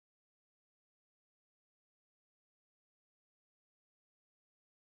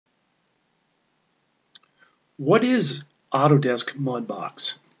What is Autodesk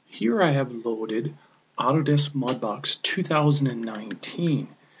Mudbox? Here I have loaded Autodesk Mudbox 2019.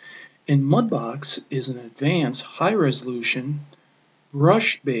 And Mudbox is an advanced high-resolution,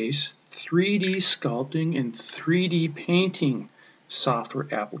 brush-based 3D sculpting and 3D painting software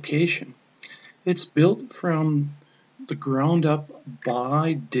application. It's built from the ground up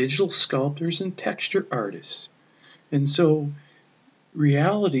by digital sculptors and texture artists. And so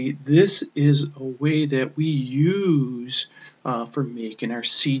reality, this is a way that we use for making our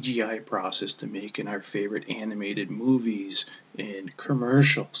CGI process, to making our favorite animated movies and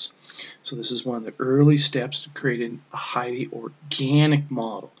commercials. So this is one of the early steps to creating a highly organic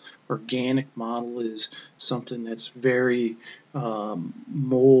model. Organic model is something that's very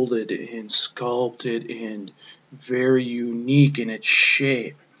molded and sculpted and very unique in its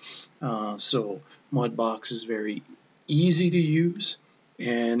shape. So Mudbox is very easy to use,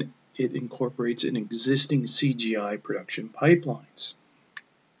 and it incorporates an existing CGI production pipelines.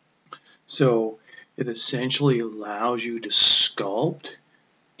 So it essentially allows you to sculpt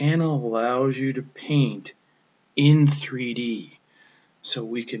and allows you to paint in 3D. So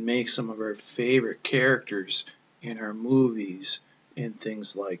we can make some of our favorite characters in our movies and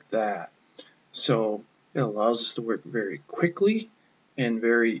things like that. So it allows us to work very quickly and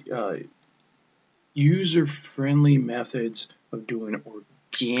very user-friendly methods of doing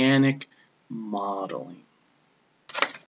organic modeling.